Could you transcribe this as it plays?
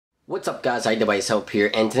What's up guys, iDevice Help here,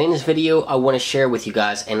 and today in this video I want to share with you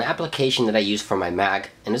guys an application that I use for my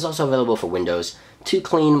Mac and is also available for Windows to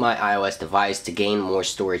clean my iOS device to gain more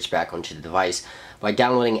storage back onto the device by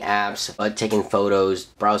downloading apps, taking photos,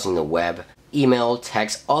 browsing the web, email,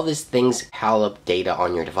 text, all these things pile up data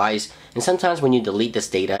on your device, and sometimes when you delete this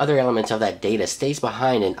data, other elements of that data stays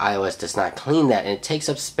behind and iOS does not clean that, and it takes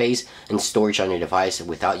up space and storage on your device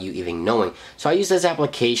without you even knowing. So I use this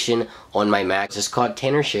application on my Mac. It's called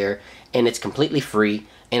TannerShare and it's completely free.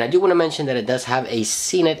 And I do want to mention that it does have a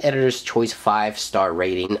CNET Editor's Choice 5-star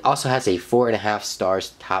rating. It also has a 4.5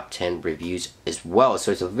 stars top 10 reviews as well.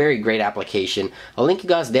 So it's a very great application. I'll link you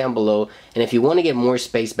guys down below. And if you want to get more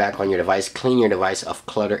space back on your device, clean your device of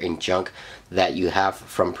clutter and junk that you have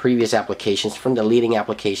from previous applications, from deleting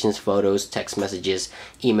applications, photos, text messages,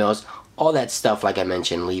 emails, all that stuff, like I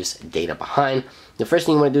mentioned, leaves data behind. The first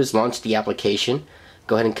thing you want to do is launch the application.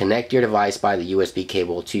 Go ahead and connect your device by the USB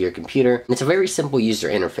cable to your computer. And it's a very simple user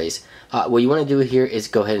interface. What you want to do here is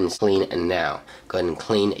go ahead and clean now. Go ahead and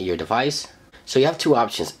clean your device. So you have two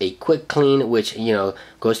options: a quick clean, which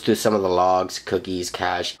goes through some of the logs, cookies,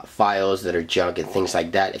 cache, files that are junk and things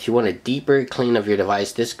like that. If you want a deeper clean of your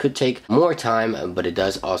device, this could take more time, but it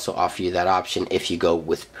does also offer you that option if you go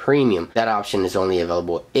with premium. That option is only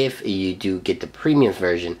available if you do get the premium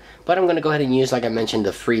version, but I'm going to go ahead and use, like I mentioned,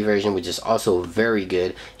 the free version, which is also very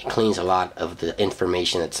good. It cleans a lot of the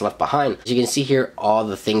information that's left behind. As you can see here, all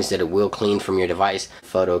the things that it will clean from your device: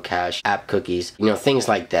 photo, cache, app, cookies, things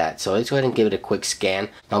like that. So let's go ahead and give it a quick scan.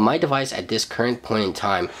 Now my device at this current point in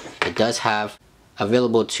time, it does have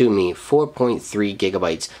available to me 4.3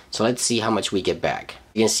 gigabytes. So let's see how much we get back.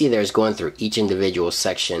 You can see there's going through each individual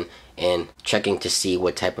section and checking to see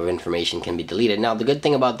what type of information can be deleted. Now the good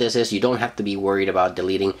thing about this is you don't have to be worried about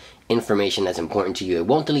deleting information that's important to you. It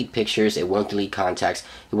won't delete pictures, it won't delete contacts,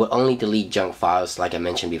 it will only delete junk files, like I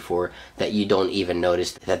mentioned before, that you don't even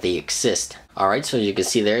notice that they exist. Alright, so you can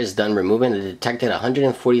see there it's done removing. It detected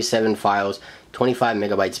 147 files, 25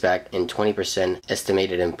 megabytes back, and 20%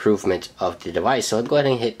 estimated improvement of the device. So let's go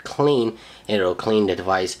ahead and hit clean and it'll clean the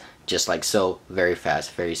device just like so. Very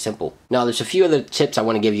fast, very simple. Now there's a few other tips I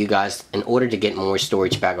want to give you guys in order to get more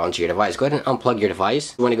storage back onto your device. Go ahead and unplug your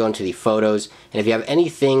device. You want to go into the photos, and if you have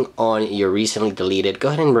anything on your recently deleted, go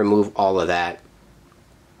ahead and remove all of that.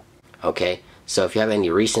 Okay, so if you have any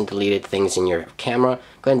recent deleted things in your camera,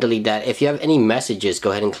 go ahead and delete that. If you have any messages,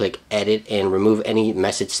 go ahead and click edit and remove any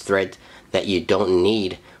message thread that you don't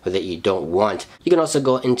need or that you don't want. You can also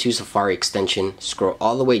go into Safari extension, scroll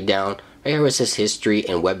all the way down. Right here where it says history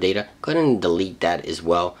and web data, go ahead and delete that as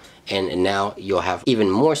well. And now you'll have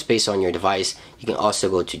even more space on your device. You can also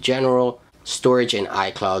go to general, storage and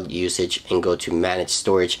iCloud usage, and go to manage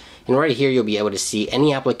storage. And right here you'll be able to see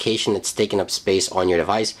any application that's taking up space on your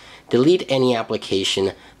device. Delete any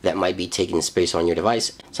application that might be taking space on your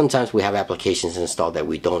device. Sometimes we have applications installed that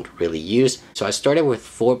we don't really use. So I started with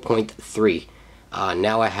 4.3.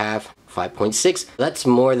 Now I have 5.6. That's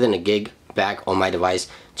more than a gig back on my device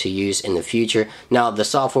to use in the future. Now the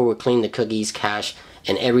software will clean the cookies, cache,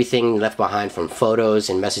 and everything left behind from photos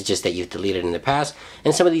and messages that you've deleted in the past.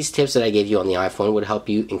 And some of these tips that I gave you on the iPhone would help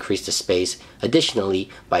you increase the space additionally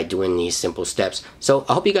by doing these simple steps. So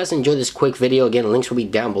I hope you guys enjoyed this quick video. Again, links will be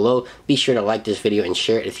down below. Be sure to like this video and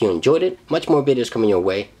share it if you enjoyed it. Much more videos coming your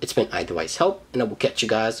way. It's been iDevice Help, and I will catch you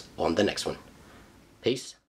guys on the next one. Peace.